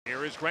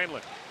Here is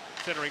Granlund.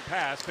 Centering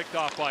pass, picked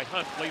off by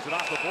Hunt, plays it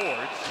off the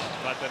boards,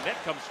 but the net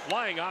comes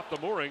flying off the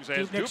moorings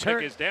as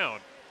Dubnyk is down.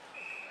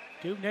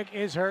 Dubnyk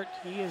is hurt.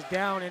 He is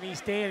down, and he's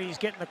staying. He's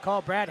getting the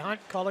call. Brad Hunt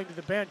calling to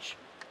the bench.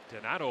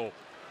 Donato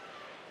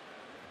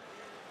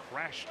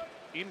crashed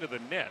into the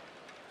net,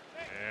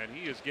 and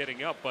he is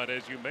getting up, but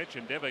as you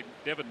mentioned, Devan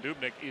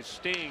Dubnyk is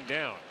staying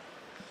down.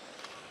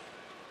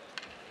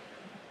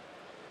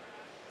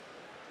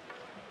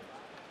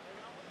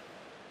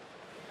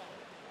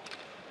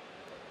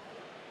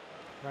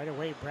 Right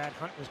away, Brad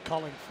Hunt was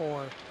calling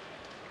for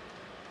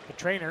the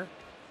trainer.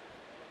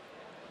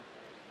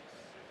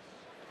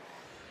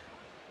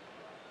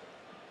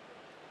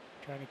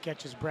 Trying to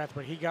catch his breath,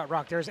 but he got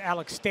rocked. There's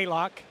Alex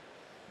Stalock,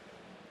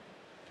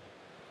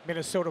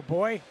 Minnesota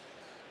boy.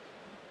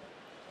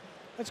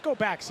 Let's go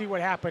back, see what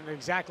happened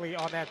exactly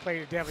on that play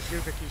to Devan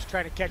Dubnyk. He's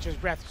trying to catch his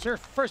breath. Sir,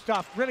 first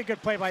off, really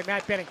good play by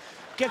Matt Benning.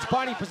 Gets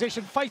body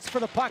position, fights for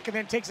the puck, and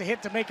then takes a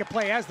hit to make a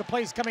play. As the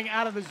play's coming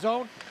out of the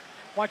zone,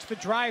 watch the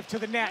drive to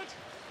the net.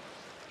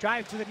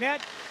 Drive to the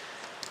net,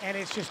 and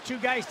it's just two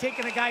guys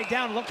taking a guy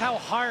down. Look how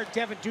hard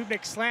Devan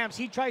Dubnyk slams.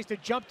 He tries to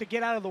jump to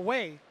get out of the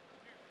way.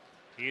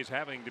 He is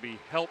having to be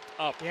helped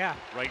up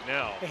right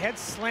now. The head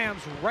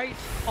slams right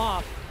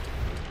off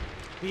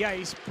the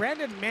ice.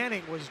 Brandon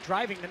Manning was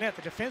driving the net,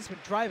 the defenseman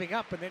driving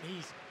up, and then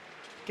he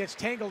gets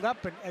tangled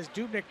up, and as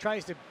Dubnyk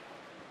tries to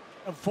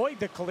avoid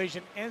the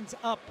collision, ends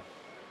up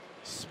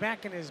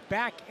smacking his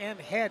back and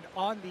head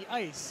on the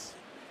ice.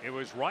 It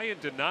was Ryan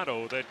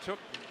Donato that took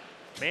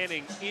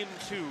Manning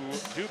into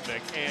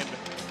Dubnyk, and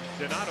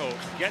Donato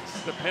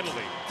gets the penalty.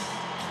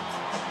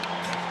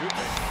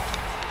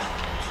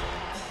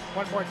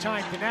 One more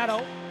time,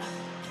 Donato.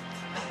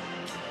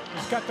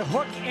 He's got the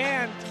hook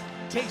and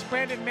takes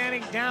Brandon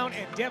Manning down,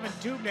 and Devan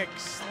Dubnyk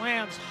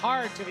slams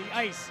hard to the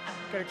ice.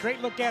 Got a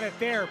great look at it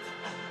there.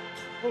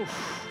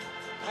 Oof,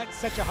 that's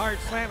such a hard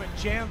slam, and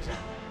jams it.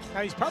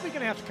 Now he's probably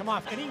gonna have to come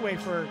off anyway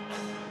for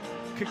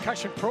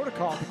concussion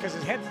protocol because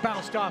his head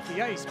bounced off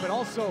the ice, but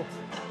also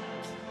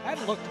that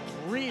looked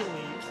really,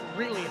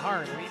 really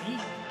hard. I mean,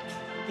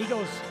 he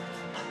goes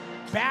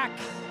back,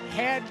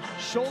 head,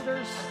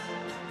 shoulders,